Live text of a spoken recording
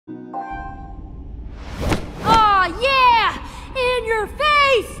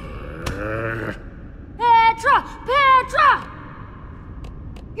Police! Petra! Petra!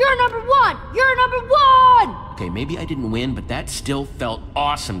 You're number one! You're number one! Okay, maybe I didn't win, but that still felt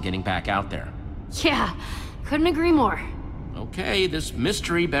awesome getting back out there. Yeah, couldn't agree more. Okay, this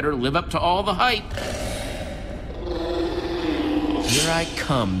mystery better live up to all the hype. Here I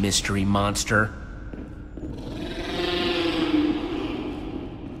come, mystery monster.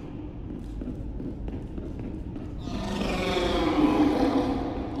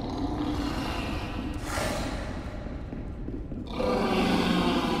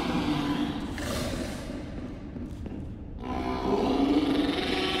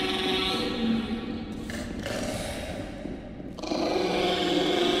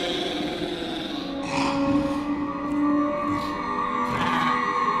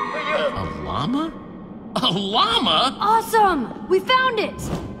 A llama? Awesome! We found it!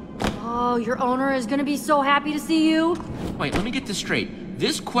 Oh, your owner is gonna be so happy to see you. Wait, let me get this straight.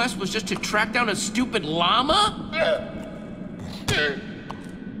 This quest was just to track down a stupid llama?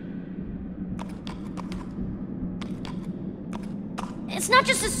 It's not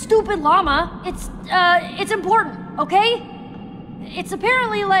just a stupid llama. It's important, okay? It's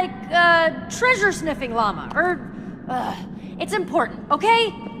apparently like a treasure-sniffing llama, or, it's important,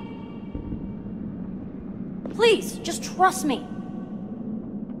 okay? Please, just trust me.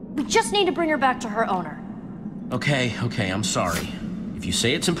 We just need to bring her back to her owner. Okay, I'm sorry. If you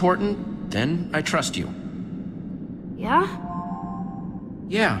say it's important, then I trust you. Yeah?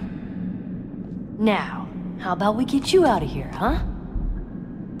 Yeah. Now, how about we get you out of here, huh?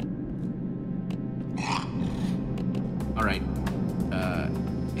 All right.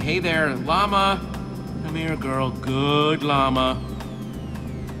 Hey there, llama. Come here, girl. Good llama.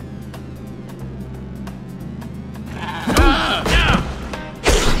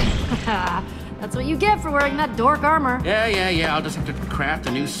 That's what you get for wearing that dork armor. Yeah. I'll just have to craft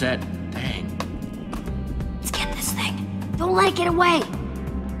a new set. Dang. Let's get this thing. Don't let it get away.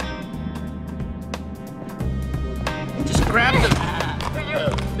 Just grab the...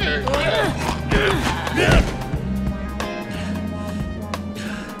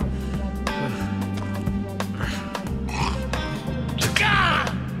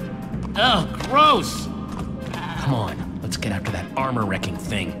 Oh, gross! Come on, let's get after that armor-wrecking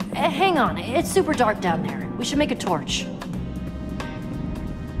thing. Hang on, it's super dark down there. We should make a torch.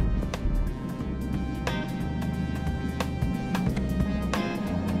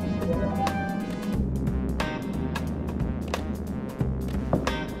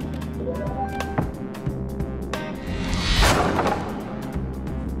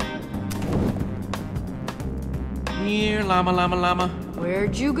 Here, llama.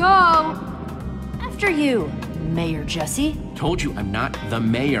 Where'd you go? After you, Mayor Jesse. Told you I'm not the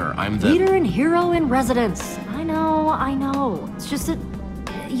mayor, I'm the... Leader and hero in residence. I know. It's just that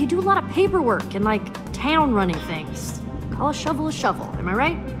you do a lot of paperwork and, like, town running things. Call a shovel, am I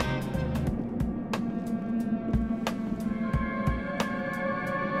right?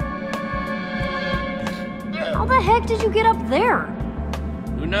 How the heck did you get up there?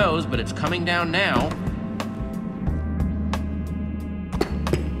 Who knows, but it's coming down now.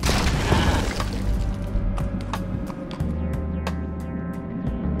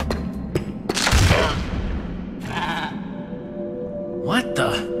 What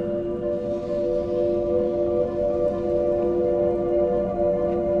the?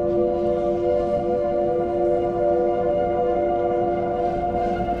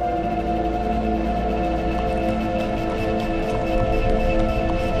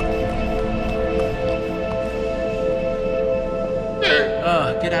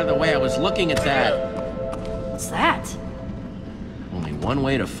 Get out of the way, I was looking at that. What's that? Only one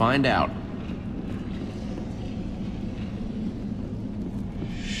way to find out.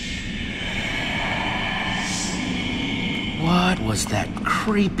 What was that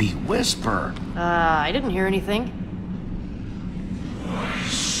creepy whisper? I didn't hear anything.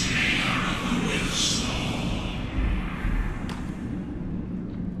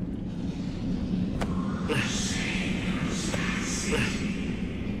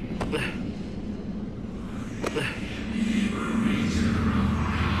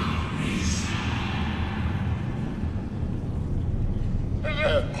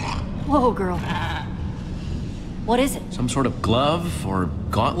 Whoa, girl. What is it? Some sort of glove or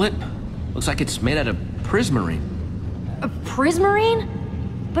gauntlet? Looks like it's made out of prismarine. A prismarine?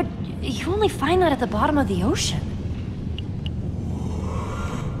 But you only find that at the bottom of the ocean.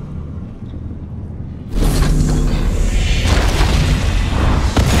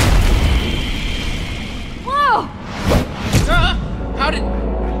 Whoa! How did...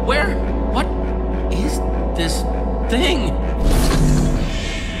 Where? What is this thing?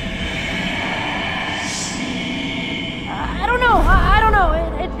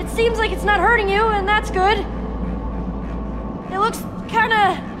 like it's not hurting you, and that's good. It looks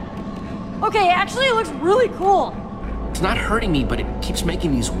kinda... Okay, actually it looks really cool. It's not hurting me, but it keeps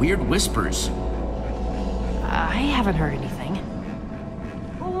making these weird whispers. I haven't heard anything.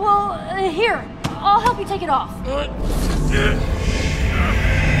 Well, here. I'll help you take it off.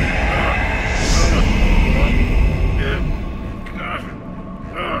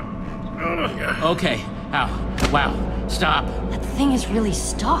 Okay. Ow. Wow. Stop. That thing is really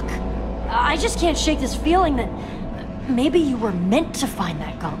stuck. I just can't shake this feeling that maybe you were meant to find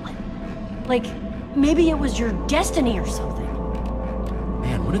that gauntlet. Like, maybe it was your destiny or something.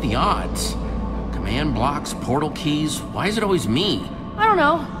 Man, what are the odds? Command blocks, portal keys. Why is it always me? I don't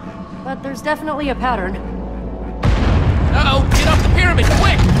know, but there's definitely a pattern. Uh-oh! Get off the pyramid,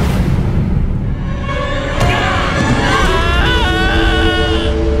 quick!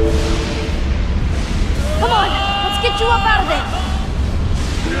 Come on, let's get you up out of there.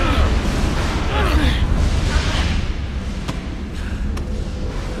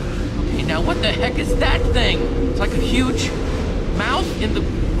 Okay, now what the heck is that thing? It's like a huge mouth in the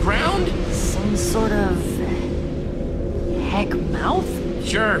ground? Some sort of... heck mouth?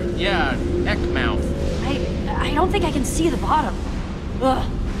 Sure, yeah, heck mouth. I don't think I can see the bottom.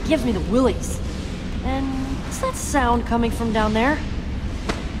 Ugh, gives me the willies. And what's that sound coming from down there?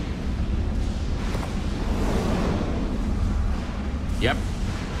 Yep.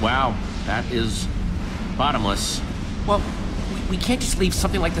 Wow, that is bottomless. Well, we can't just leave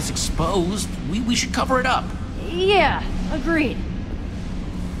something like this exposed. We should cover it up. Yeah, agreed.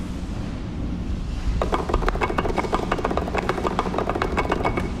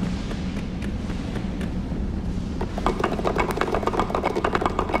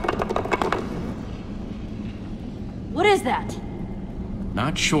 What is that?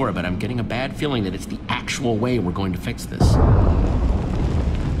 Not sure, but I'm getting a bad feeling that it's the actual way we're going to fix this.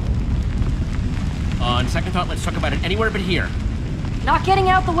 On second thought, let's talk about it anywhere but here. Not getting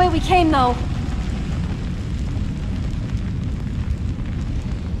out the way we came, though.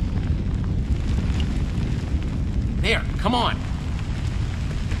 There, come on.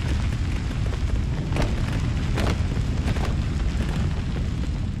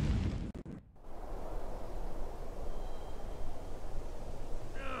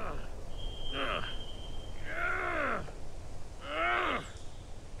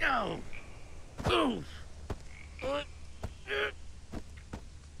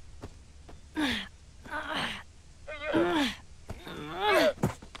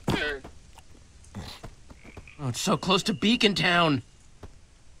 Oh, it's so close to Beacon Town.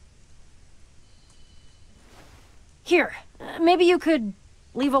 Here, maybe you could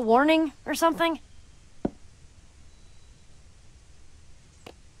leave a warning or something?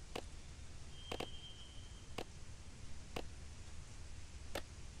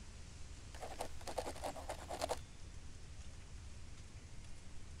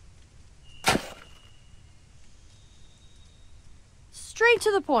 Straight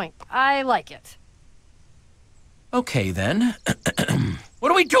to the point. I like it. Okay, then. What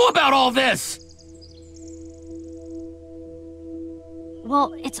do we do about all this?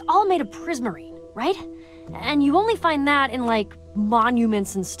 Well, it's all made of prismarine, right? And you only find that in, like,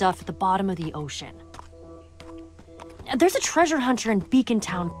 monuments and stuff at the bottom of the ocean. There's a treasure hunter in Beacon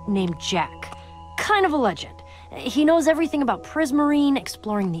Town named Jack. Kind of a legend. He knows everything about prismarine,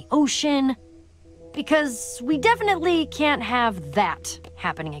 exploring the ocean. Because we definitely can't have that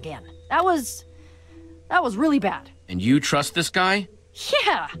happening again. That was really bad. And you trust this guy?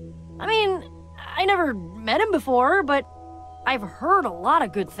 Yeah. I mean, I never met him before, but I've heard a lot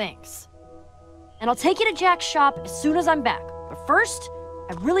of good things. And I'll take you to Jack's shop as soon as I'm back. But first,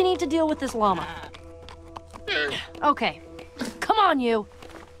 I really need to deal with this llama. Okay. Come on, you.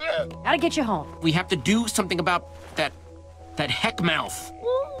 Gotta get you home. We have to do something about that heck mouth.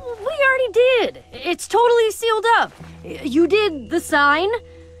 Well, we already did. It's totally sealed up. You did the sign.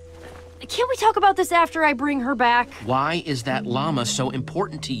 Can't we talk about this after I bring her back? Why is that llama so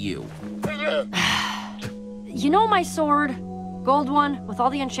important to you? You know my sword? Gold one, with all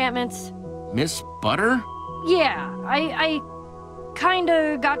the enchantments? Miss Butter? Yeah, I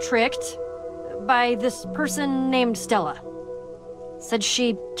kinda got tricked by this person named Stella. Said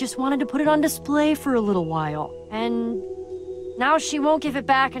she just wanted to put it on display for a little while, and now she won't give it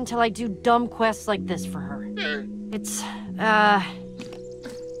back until I do dumb quests like this for her.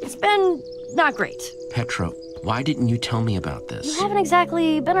 It's been not great. Petra, why didn't you tell me about this? You haven't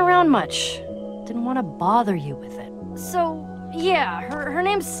exactly been around much. Didn't want to bother you with it. So, yeah, her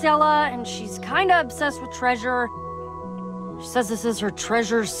name's Stella, and she's kinda obsessed with treasure. She says this is her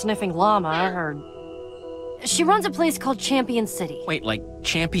treasure-sniffing llama, or... She runs a place called Champion City. Wait, like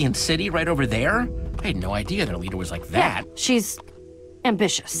Champion City right over there? I had no idea their leader was like that. Yeah, she's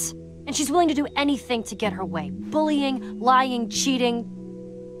ambitious. And she's willing to do anything to get her way. Bullying, lying, cheating.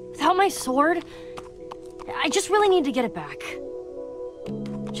 Without my sword, I just really need to get it back.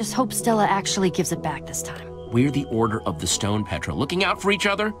 Just hope Stella actually gives it back this time. We're the Order of the Stone, Petra. Looking out for each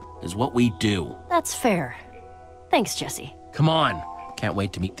other is what we do. That's fair. Thanks, Jesse. Come on. Can't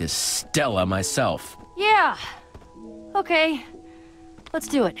wait to meet this Stella myself. Yeah. Okay. Let's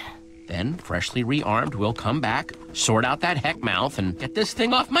do it. Then, freshly rearmed, we'll come back, sort out that heck mouth, and get this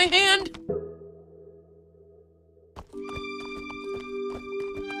thing off my hand.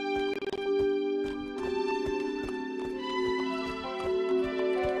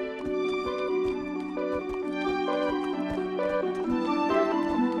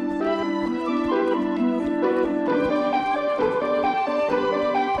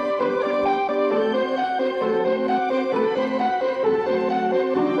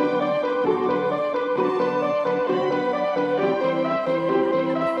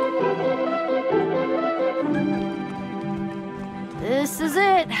 This is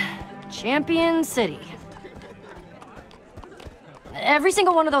it. Champion City. Every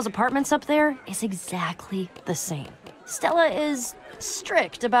single one of those apartments up there is exactly the same. Stella is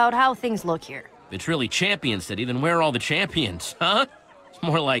strict about how things look here. If it's really Champion City, then where are all the champions, huh? It's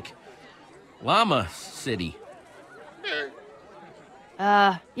more like Llama City.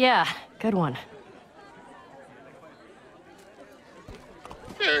 Yeah, good one.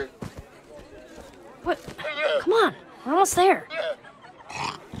 What? Come on, we're almost there.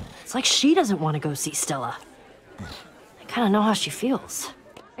 It's like she doesn't want to go see Stella. I kind of know how she feels.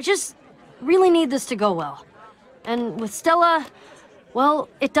 I just really need this to go well. And with Stella, well,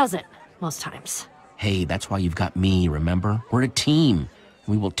 it doesn't, most times. Hey, that's why you've got me, remember? We're a team.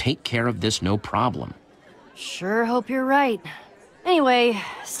 We will take care of this no problem. Sure hope you're right. Anyway,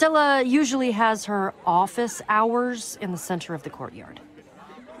 Stella usually has her office hours in the center of the courtyard.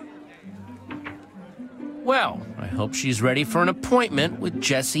 Well, I hope she's ready for an appointment with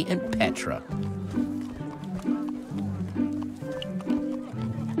Jesse and Petra.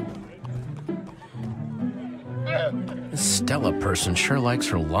 This Stella person sure likes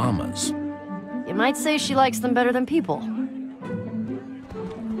her llamas. You might say she likes them better than people.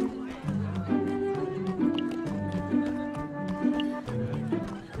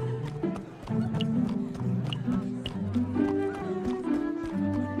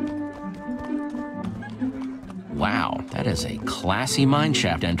 Wow, that is a classy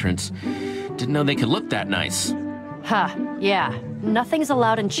mineshaft entrance. Didn't know they could look that nice. Ha, yeah. Nothing's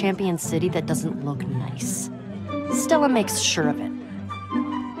allowed in Champion City that doesn't look nice. Stella makes sure of it.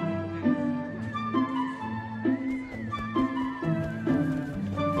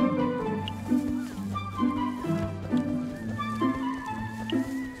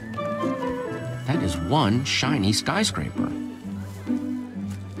 That is one shiny skyscraper.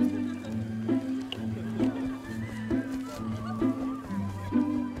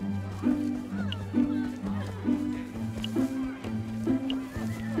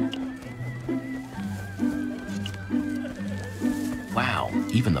 Wow,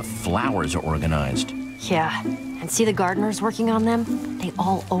 even the flowers are organized. Yeah, and see the gardeners working on them? They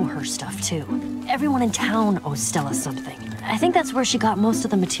all owe her stuff, too. Everyone in town owes Stella something. I think that's where she got most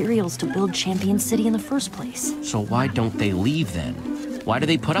of the materials to build Champion City in the first place. So why don't they leave then? Why do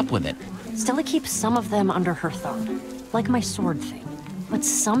they put up with it? Stella keeps some of them under her thumb, like my sword thing. But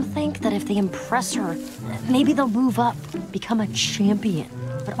some think that if they impress her, maybe they'll move up, become a champion.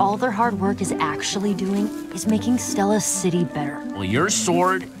 But all their hard work is actually doing is making Stella's city better. Well, your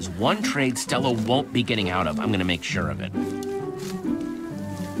sword is one trade Stella won't be getting out of. I'm gonna make sure of it.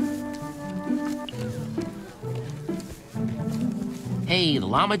 Hey, the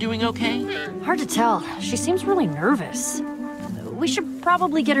llama doing okay? Hard to tell. She seems really nervous. We should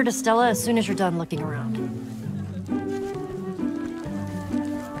probably get her to Stella as soon as you're done looking around.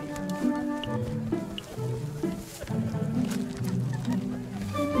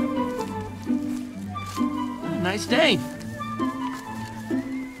 Nice day.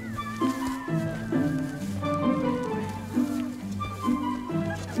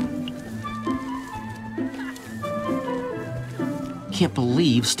 Can't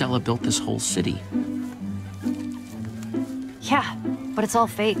believe Stella built this whole city. Yeah, but it's all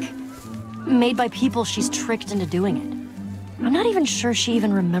fake. Made by people she's tricked into doing it. I'm not even sure she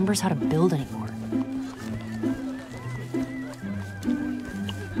even remembers how to build anymore.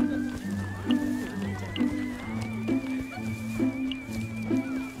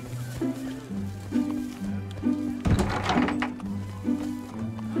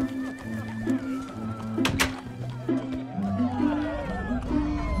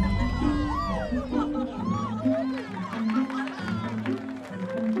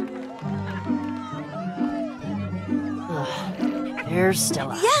 There's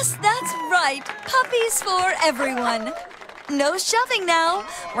Stella. Yes, that's right. Puppies for everyone. No shoving now.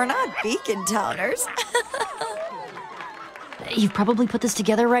 We're not Beacon Towners. You've probably put this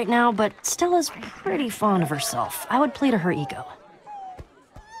together right now, but Stella's pretty fond of herself. I would play to her ego.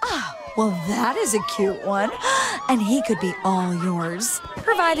 Well, that is a cute one. And he could be all yours.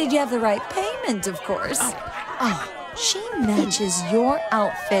 Provided you have the right payment, of course. Oh, she matches your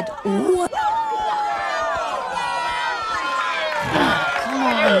outfit. Come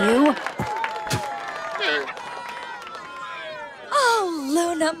on, you. Oh,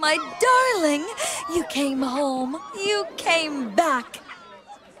 Luna, my darling. You came home. You came back.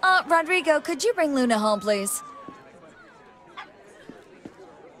 Rodrigo, could you bring Luna home, please?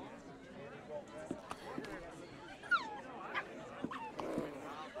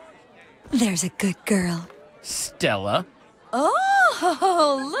 There's a good girl. Stella?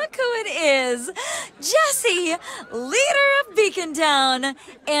 Oh, look who it is. Jessie, leader of Beacon Town,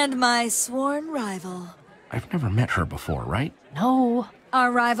 and my sworn rival. I've never met her before, right? No.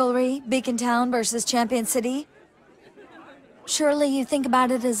 Our rivalry, Beacon Town versus Champion City. Surely you think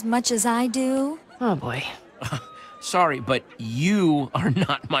about it as much as I do? Oh, boy. Sorry, but you are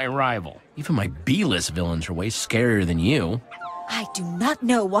not my rival. Even my B-list villains are way scarier than you. I do not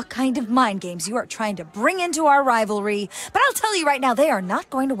know what kind of mind games you are trying to bring into our rivalry, but I'll tell you right now, they are not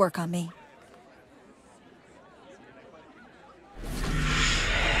going to work on me.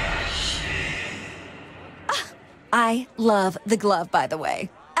 I love the glove, by the way.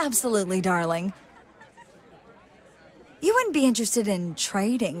 Absolutely, darling. You wouldn't be interested in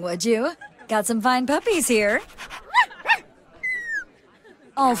trading, would you? Got some fine puppies here.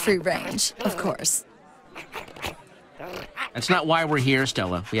 All free range, of course. That's not why we're here,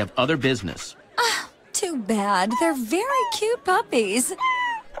 Stella. We have other business. Too bad. They're very cute puppies.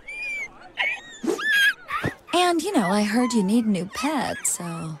 And, you know, I heard you need a new pet,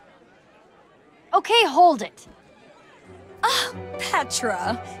 so... Okay, hold it.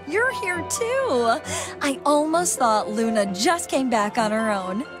 Petra, you're here too. I almost thought Luna just came back on her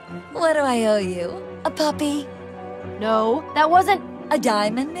own. What do I owe you? A puppy? No, that wasn't... A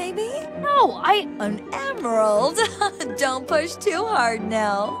diamond, maybe? No, An emerald? Don't push too hard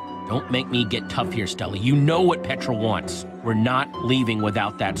now. Don't make me get tough here, Stella. You know what Petra wants. We're not leaving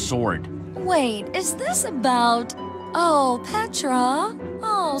without that sword. Wait, is this about... Oh, Petra?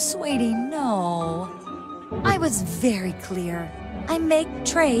 Oh, sweetie, no. I was very clear. I make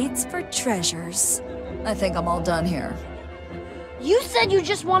trades for treasures. I think I'm all done here. You said you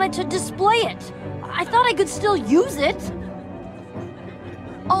just wanted to display it. I thought I could still use it.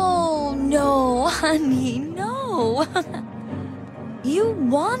 Oh, no, honey, no. You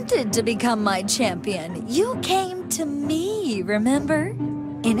wanted to become my champion. You came to me, remember?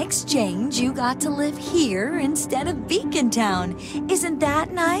 In exchange, you got to live here instead of Beacon Town. Isn't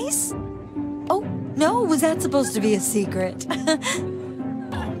that nice? Oh, no, was that supposed to be a secret?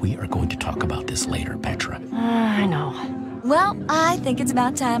 Oh, we are going to talk about this later, Petra. I know. Well, I think it's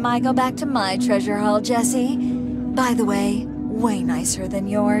about time I go back to my treasure haul, Jessie. By the way, way nicer than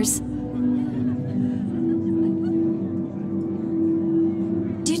yours.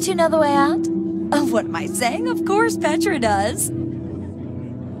 Do you two know the way out? Oh, what am I saying? Of course Petra does.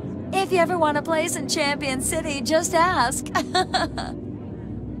 If you ever want a place in Champion City, just ask.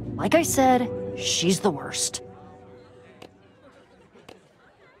 Like I said, she's the worst.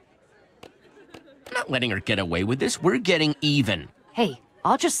 I'm not letting her get away with this. We're getting even. Hey,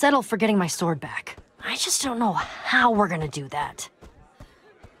 I'll just settle for getting my sword back. I just don't know how we're gonna do that.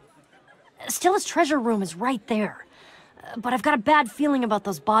 Stella's treasure room is right there. But I've got a bad feeling about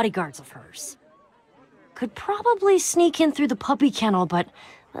those bodyguards of hers. Could probably sneak in through the puppy kennel, but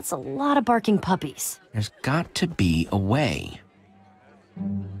that's a lot of barking puppies. There's got to be a way.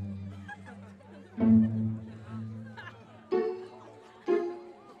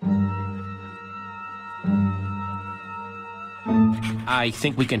 I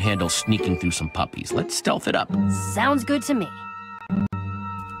think we can handle sneaking through some puppies. Let's stealth it up. Sounds good to me.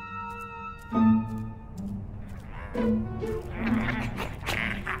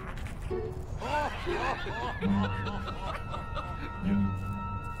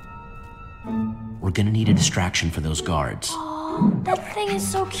 We're gonna need a distraction for those guards. Oh, that thing is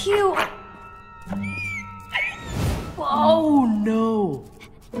so cute. Oh, no.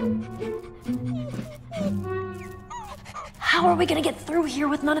 How are we gonna get through here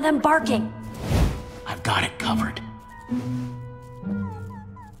with none of them barking? I've got it covered.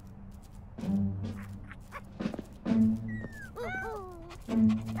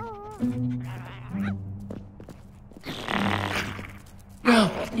 Well,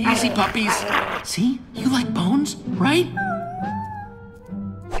 easy puppies. See? You like bones, right?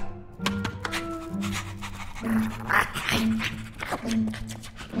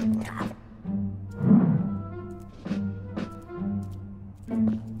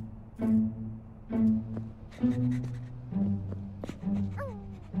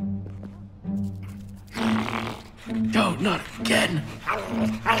 No, not again.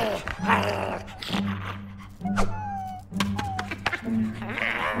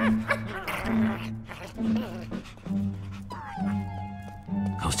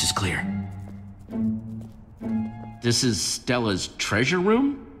 Coast is clear. This is Stella's treasure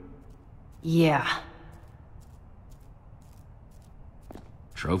room? Yeah.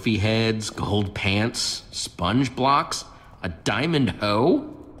 Trophy heads, gold pants, sponge blocks, a diamond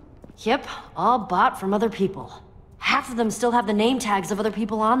hoe? Yep, all bought from other people. Half of them still have the name tags of other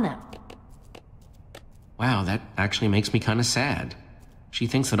people on them. Wow, that actually makes me kind of sad. She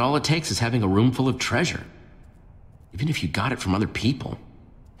thinks that all it takes is having a room full of treasure. Even if you got it from other people.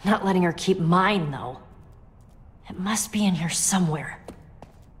 Not letting her keep mine, though. It must be in here somewhere.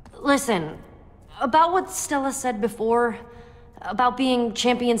 Listen, about what Stella said before, about being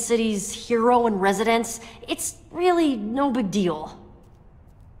Champion City's hero in residence, it's really no big deal.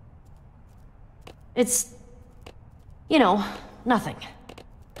 It's, you know, nothing.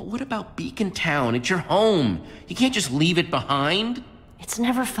 But what about Beacon Town? It's your home. You can't just leave it behind. It's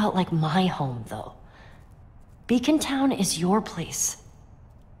never felt like my home, though. Beacon Town is your place.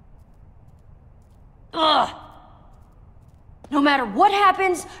 Ugh! No matter what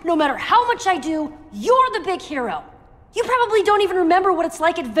happens, no matter how much I do, you're the big hero. You probably don't even remember what it's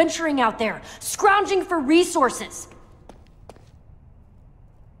like adventuring out there, scrounging for resources.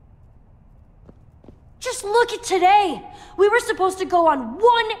 Just look at today. We were supposed to go on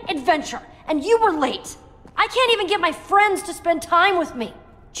one adventure, and you were late. I can't even get my friends to spend time with me.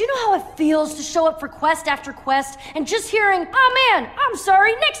 Do you know how it feels to show up for quest after quest and just hearing, "Oh man, I'm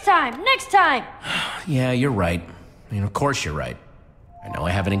sorry, next time, next time"? Yeah, you're right. I mean, of course you're right. I know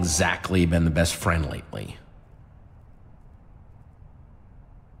I haven't exactly been the best friend lately.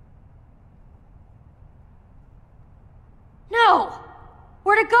 No!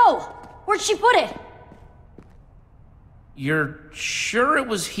 Where'd it go? Where'd she put it? You're sure it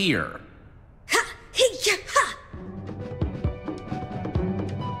was here? Ha! Hey, yeah, ha!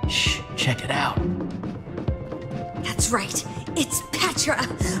 Shh, check it out. That's right. It's Petra,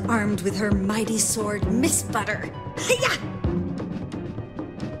 armed with her mighty sword, Miss Butter. Hiya!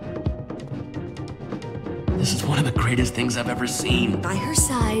 This is one of the greatest things I've ever seen. By her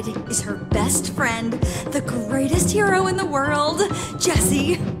side is her best friend, the greatest hero in the world,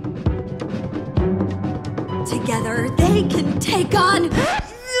 Jessie. Together, they can take on...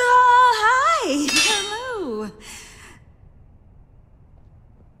 hi! Hello.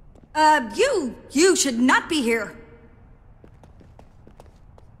 You should not be here.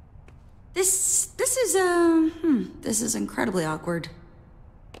 This is incredibly awkward.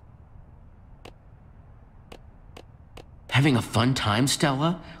 Having a fun time,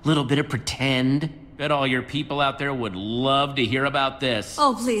 Stella? Little bit of pretend? Bet all your people out there would love to hear about this.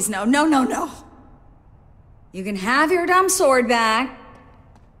 Oh, please, no. You can have your dumb sword back.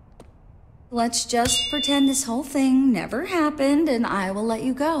 Let's just pretend this whole thing never happened, and I will let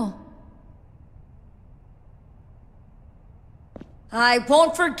you go. I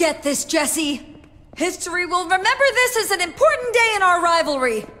won't forget this, Jessie. History will remember this as an important day in our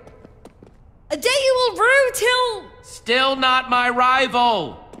rivalry. A day you will rue till... Still not my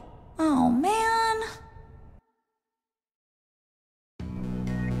rival! Oh, man.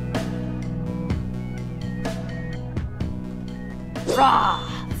 Rah!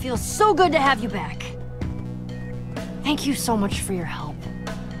 Feels so good to have you back. Thank you so much for your help.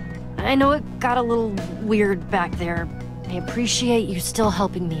 I know it got a little weird back there. I appreciate you still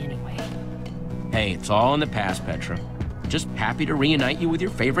helping me anyway. Hey, it's all in the past, Petra. Just happy to reunite you with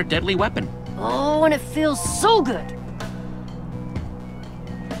your favorite deadly weapon. Oh, and it feels so good.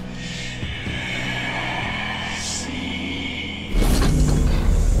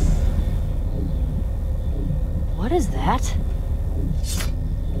 What is that?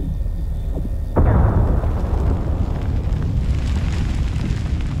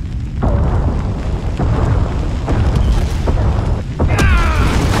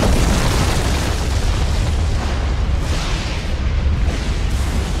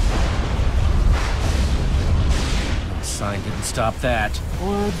 Sign didn't stop that.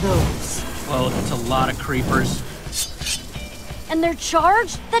 Or those. Well, that's a lot of creepers. And they're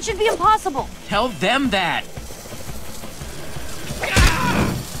charged? That should be impossible. Tell them that!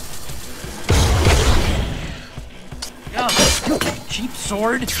 Oh, cheap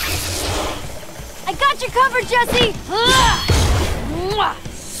sword. I got you covered, Jessie! Mwah!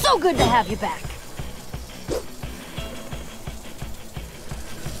 So good to have you back.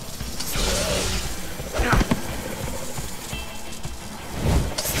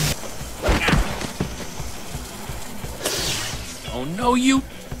 Oh, no, you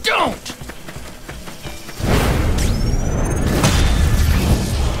don't!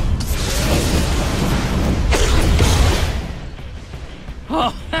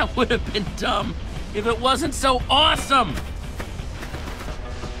 Oh, that would have been dumb if it wasn't so awesome!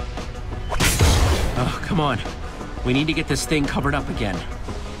 Oh, come on. We need to get this thing covered up again.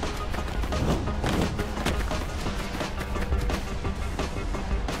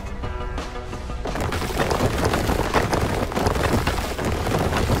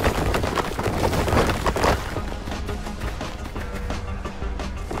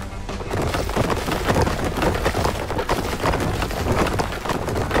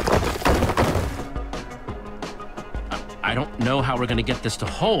 I don't know how we're gonna get this to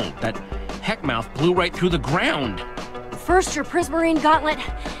hold. That heckmouth blew right through the ground. First your prismarine gauntlet,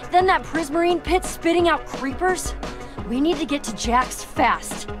 then that prismarine pit spitting out creepers. We need to get to Jack's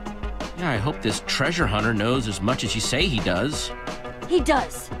fast. Yeah, I hope this treasure hunter knows as much as you say he does. He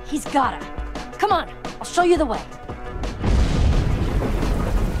does. He's gotta. Come on, I'll show you the way.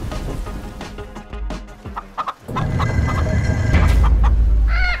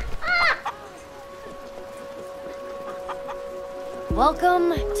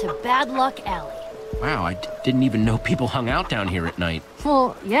 Welcome to Bad Luck Alley. Wow, I didn't even know people hung out down here at night.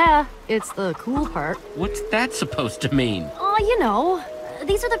 Well, yeah, it's the cool part. What's that supposed to mean? Oh, you know,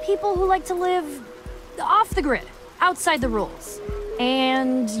 these are the people who like to live off the grid, outside the rules.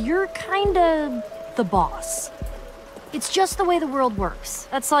 And you're kinda the boss. It's just the way the world works.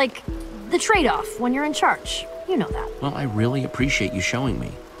 That's like the trade-off when you're in charge. You know that. Well, I really appreciate you showing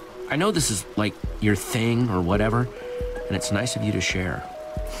me. I know this is like your thing or whatever, and it's nice of you to share.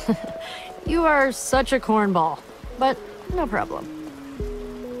 You are such a cornball, but no problem.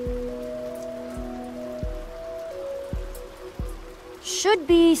 Should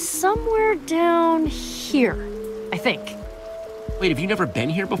be somewhere down here, I think. Wait, have you never been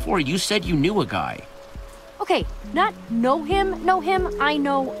here before? You said you knew a guy. Okay, not know him, I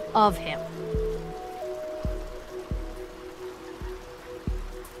know of him.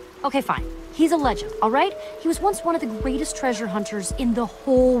 Okay, fine. He's a legend, all right? He was once one of the greatest treasure hunters in the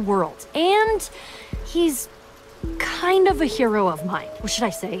whole world. And he's kind of a hero of mine. What should I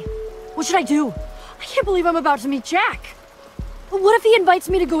say? What should I do? I can't believe I'm about to meet Jack. What if he invites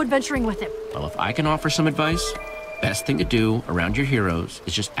me to go adventuring with him? Well, if I can offer some advice, best thing to do around your heroes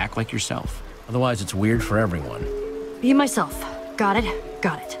is just act like yourself. Otherwise, it's weird for everyone. Be myself. Got it?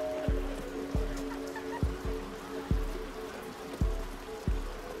 Got it.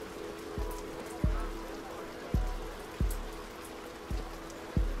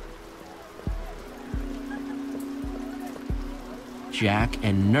 Jack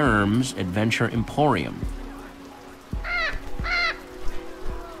and Nerm's Adventure Emporium.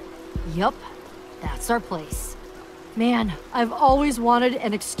 Yup, that's our place. Man, I've always wanted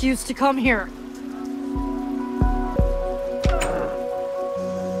an excuse to come here.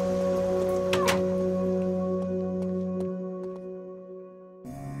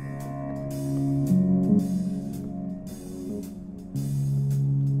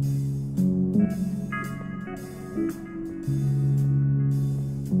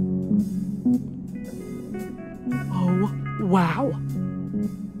 Wow.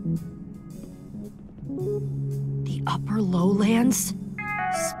 The upper lowlands,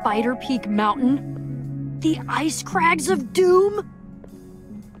 Spider Peak Mountain, the ice crags of doom.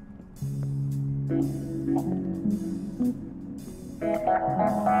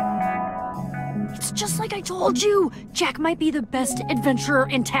 It's just like I told you. Jack might be the best adventurer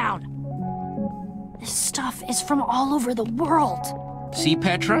in town. This stuff is from all over the world. See,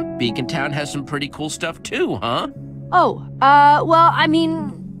 Petra? Beacon Town has some pretty cool stuff too, huh? Oh, well, I mean,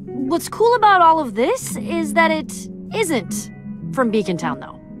 what's cool about all of this is that it isn't from Beacon Town,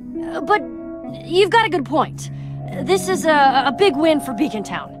 though. But you've got a good point. This is a big win for Beacon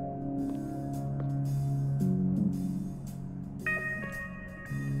Town.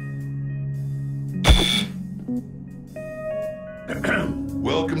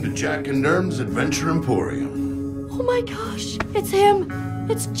 Welcome to Jack and Nerm's Adventure Emporium. Oh my gosh, it's him!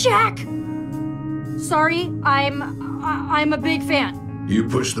 It's Jack! Sorry, I'm a big fan. You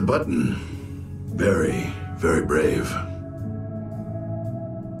pushed the button. Very, very brave.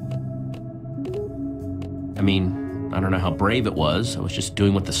 I mean, I don't know how brave it was. I was just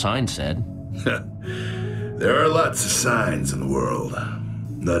doing what the sign said. There are lots of signs in the world.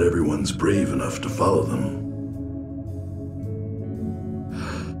 Not everyone's brave enough to follow them.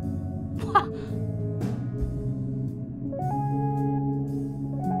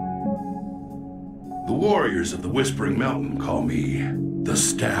 The warriors of the Whispering Mountain call me the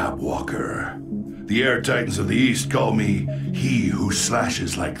Stab Walker, The Air Titans of the East call me he who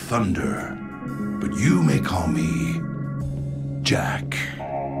slashes like thunder. But you may call me Jack.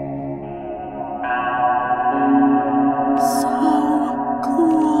 So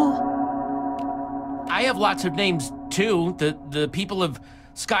cool. I have lots of names too. The people of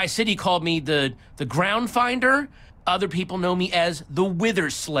Sky City called me the Ground Finder. Other people know me as the Wither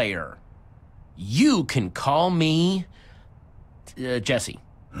Slayer. You can call me Jesse.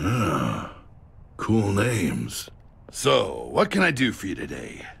 Ah, cool names. So, what can I do for you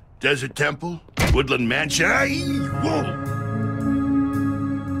today? Desert Temple? Woodland Mansion? Whoa!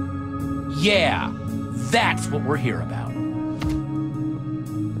 Yeah, that's what we're here about.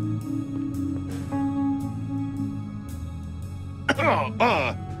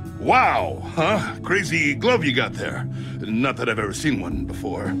 Wow, huh? Crazy glove you got there. Not that I've ever seen one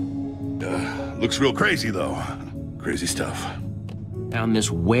before. Looks real crazy, though. Crazy stuff. Found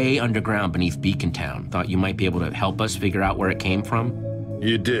this way underground beneath Beacon Town. Thought you might be able to help us figure out where it came from.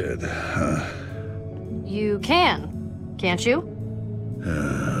 You did, huh? You can, can't you?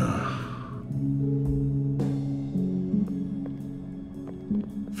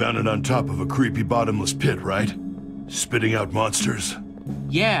 Found it on top of a creepy bottomless pit, right? Spitting out monsters.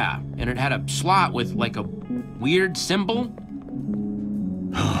 Yeah, and it had a slot with like a weird symbol.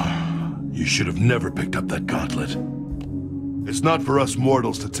 You should have never picked up that gauntlet. It's not for us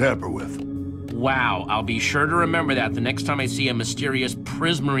mortals to tamper with. Wow, I'll be sure to remember that the next time I see a mysterious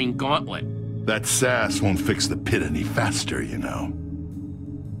prismarine gauntlet. That sass won't fix the pit any faster, you know.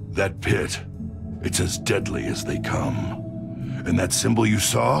 That pit, it's as deadly as they come. And that symbol you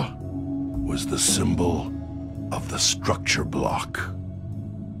saw was the symbol of the structure block.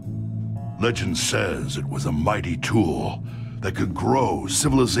 Legend says it was a mighty tool that could grow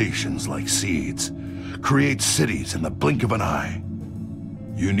civilizations like seeds, create cities in the blink of an eye.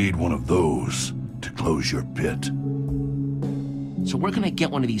 You need one of those to close your pit. So we're gonna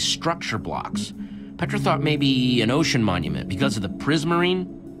get one of these structure blocks. Petra thought maybe an ocean monument because of the prismarine.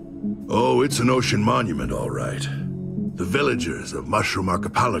 Oh, it's an ocean monument, all right. The villagers of Mushroom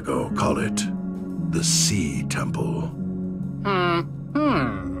Archipelago call it the Sea Temple.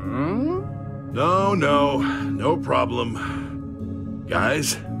 No problem.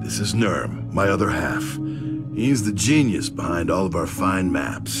 Guys, this is Nerm, my other half. He's the genius behind all of our fine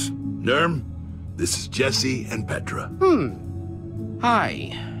maps. Nerm, this is Jesse and Petra.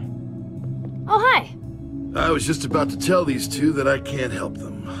 Hi. Oh, hi. I was just about to tell these two that I can't help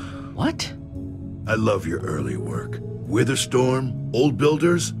them. What? I love your early work. Witherstorm, Old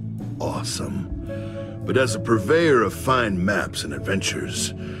Builders, awesome. But as a purveyor of fine maps and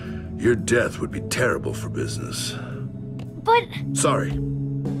adventures, your death would be terrible for business. But... Sorry,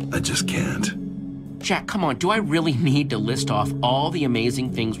 I just can't. Jack, come on, do I really need to list off all the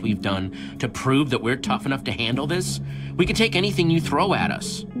amazing things we've done to prove that we're tough enough to handle this? We can take anything you throw at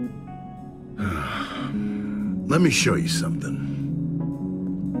us. Let me show you something.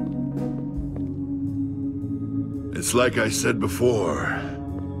 It's like I said before.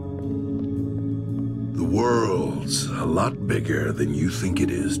 The world's a lot bigger than you think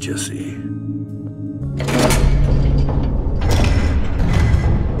it is, Jesse.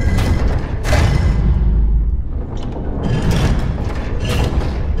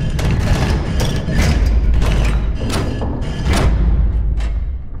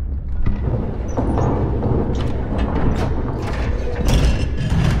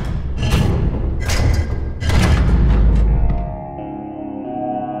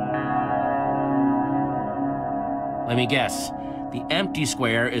 Let me guess. The empty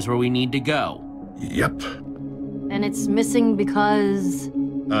square is where we need to go. Yep. And it's missing because...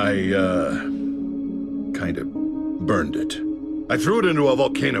 I, kind of burned it. I threw it into a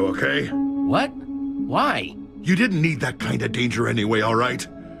volcano, okay? What? Why? You didn't need that kind of danger anyway, all right?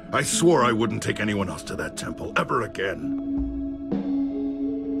 I swore I wouldn't take anyone else to that temple ever again.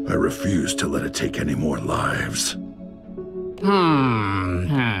 I refused to let it take any more lives.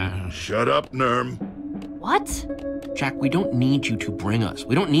 Shut up, Nerm. What? Jack, we don't need you to bring us.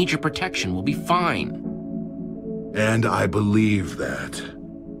 We don't need your protection. We'll be fine. And I believe that.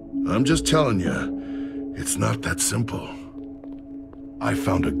 I'm just telling you, it's not that simple. I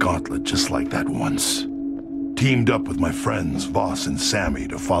found a gauntlet just like that once. Teamed up with my friends Voss and Sammy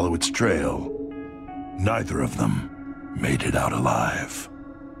to follow its trail. Neither of them made it out alive.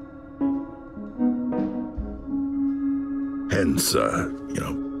 Hence,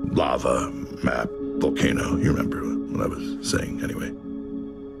 lava, map, volcano. You remember what I was saying, anyway.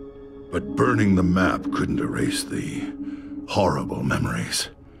 But burning the map couldn't erase the horrible memories.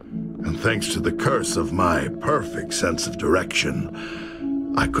 And thanks to the curse of my perfect sense of direction,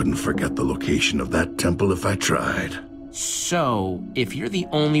 I couldn't forget the location of that temple if I tried. So, if you're the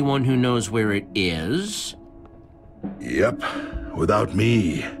only one who knows where it is... Yep. Without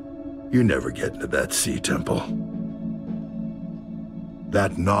me, you never get into that sea temple.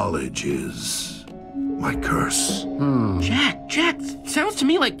 That knowledge is my curse. Jack, sounds to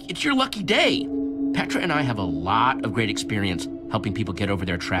me like it's your lucky day. Petra and I have a lot of great experience helping people get over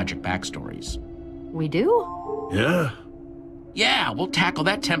their tragic backstories. We do? Yeah? Yeah, we'll tackle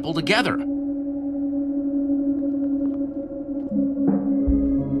that temple together.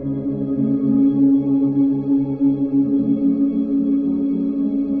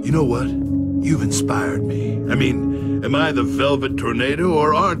 You know what? You've inspired me. I mean, am I the Velvet Tornado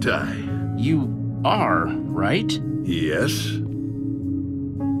or aren't I? You are, right? Yes.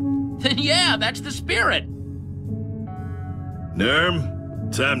 Then yeah, that's the spirit.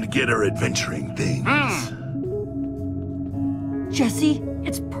 Nerm, time to get our adventuring things. Jesse,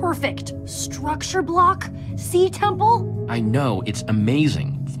 it's perfect. Structure block, sea temple. I know, it's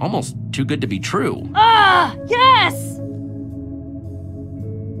amazing. It's almost too good to be true. Ah, yes!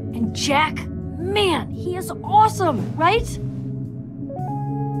 And Jack, man, he is awesome, right?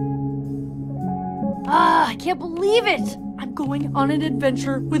 Ah, I can't believe it. I'm going on an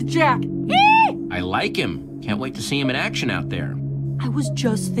adventure with Jack. I like him. Can't wait to see him in action out there. I was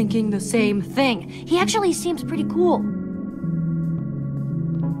just thinking the same thing. He actually seems pretty cool.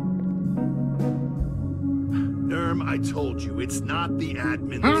 Nerm, I told you, it's not the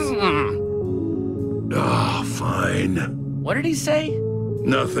admins. Ah, fine. What did he say?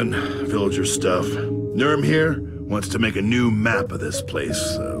 Nothing. Villager stuff. Nerm here wants to make a new map of this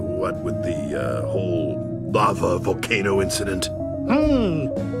place. What with the whole lava volcano incident. Huh.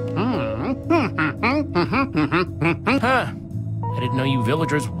 I didn't know you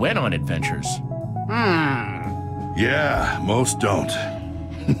villagers went on adventures. Yeah, most don't.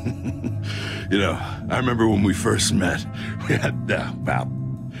 You know, I remember when we first met, we had, well,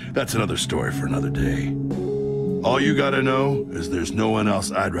 that's another story for another day. All you gotta know is there's no one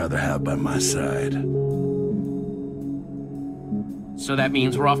else I'd rather have by my side. So that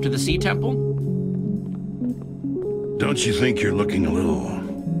means we're off to the sea temple? Don't you think you're looking a little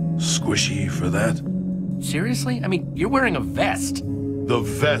squishy for that? Seriously? I mean, you're wearing a vest. The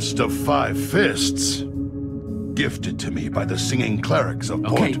vest of 5 fists. Gifted to me by the singing clerics of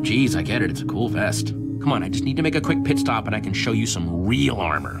Okay, Port. geez, I get it. It's a cool vest. Come on, I just need to make a quick pit stop and I can show you some real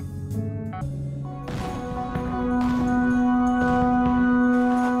armor.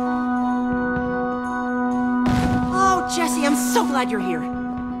 Oh, Jesse, I'm so glad you're here.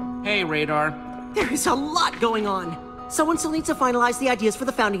 Hey, Radar. There is a lot going on. Someone still needs to finalize the ideas for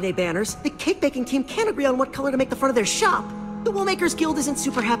the Founding Day banners. The cake baking team can't agree on what color to make the front of their shop. The Woolmakers Guild isn't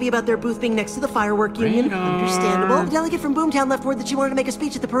super happy about their booth being next to the Firework Union. Radar. Understandable. The delegate from Boomtown left word that she wanted to make a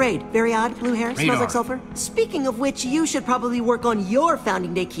speech at the parade. Very odd. Blue hair. Smells Radar. like sulfur. Speaking of which, you should probably work on your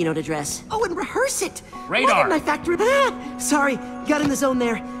Founding Day keynote address. Oh, and rehearse it. Radar. Why didn't I factor it? Ah, sorry. Got in the zone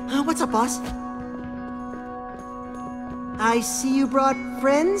there. What's up, boss? I see you brought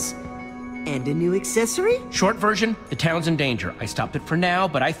friends? And a new accessory? Short version, the town's in danger. I stopped it for now,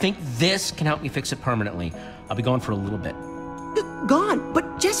 but I think this can help me fix it permanently. I'll be gone for a little bit. Gone.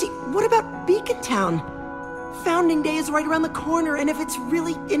 But Jesse, what about Beacon Town? Founding Day is right around the corner, and if it's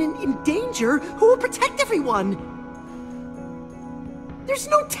really in danger, who will protect everyone? There's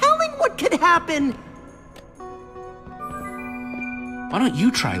no telling what could happen. Why don't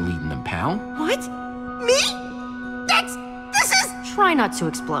you try leading them, pal? What? Me? This is... Try not to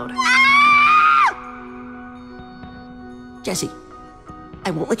explode. Jesse, I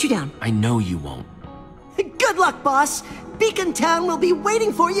won't let you down. I know you won't. Good luck, boss. Beacon Town will be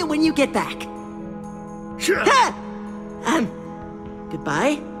waiting for you when you get back. Sure.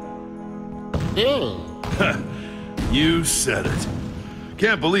 Goodbye. You said it.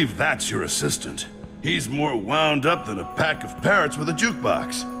 Can't believe that's your assistant. He's more wound up than a pack of parrots with a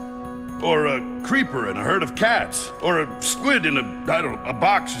jukebox. Or a creeper in a herd of cats. Or a squid in a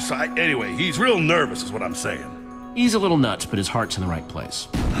box or something. Anyway, he's real nervous is what I'm saying. He's a little nuts, but his heart's in the right place.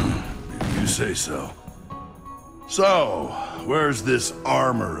 If you say so. So, where's this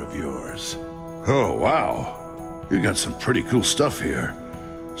armor of yours? Oh, wow. You got some pretty cool stuff here.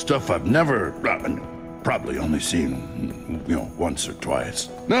 Stuff I've never, probably only seen, once or twice.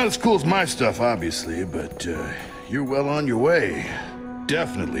 Not as cool as my stuff, obviously, but you're well on your way.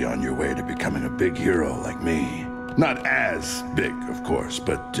 Definitely on your way to becoming a big hero like me. Not as big, of course,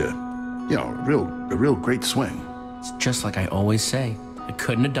 but, a real great swing. It's just like I always say. I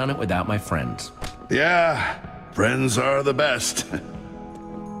couldn't have done it without my friends. Yeah, friends are the best.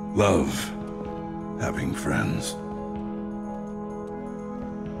 Love having friends.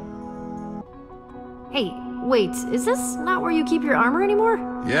 Hey, wait, is this not where you keep your armor anymore?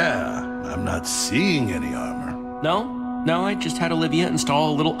 Yeah, I'm not seeing any armor. No, I just had Olivia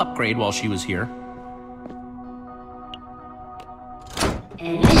install a little upgrade while she was here.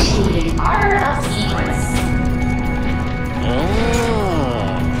 Initiating armor up sequence. Oh.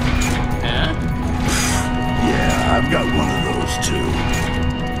 Huh? Yeah, I've got one of those too.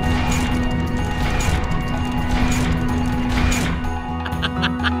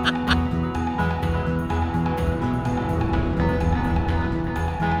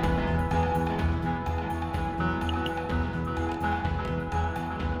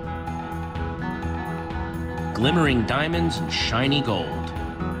 Glimmering diamonds and shiny gold.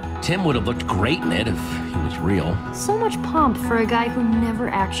 Tim would have looked great in it if he was real. So much pomp for a guy who never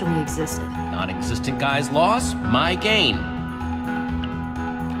actually existed. Non-existent guy's loss, my gain.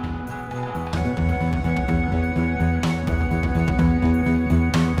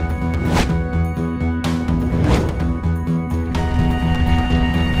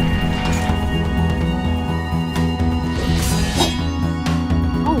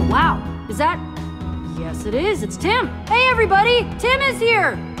 Oh, wow. Is that... Yes, it is. It's Tim. Hey, everybody! Tim is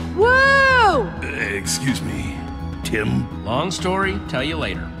here! Woo! Excuse me, Tim? Long story, tell you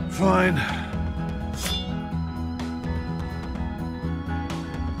later. Fine.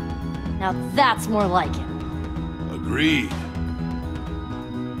 Now that's more like it. Agreed.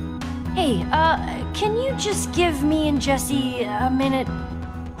 Hey, can you just give me and Jesse a minute?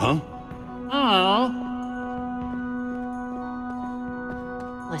 Huh?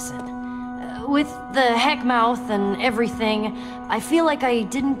 Listen, with the heck mouth and everything, I feel like I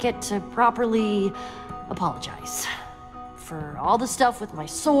didn't get to properly apologize. For all the stuff with my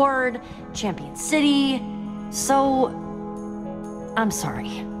sword, Champion City, so... I'm sorry.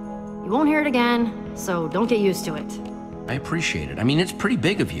 You won't hear it again, so don't get used to it. I appreciate it. I mean, it's pretty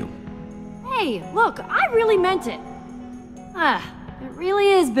big of you. Hey, look, I really meant it. It really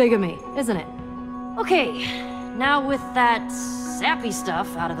is big of me, isn't it? Okay, now with that sappy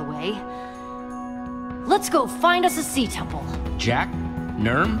stuff out of the way, let's go find us a sea temple. Jack,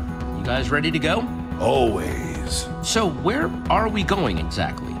 Nurm, you guys ready to go? Always. So where are we going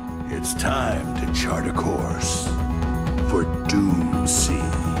exactly? It's time to chart a course for Doom Sea.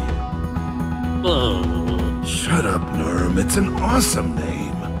 Shut up, Nurm. It's an awesome name.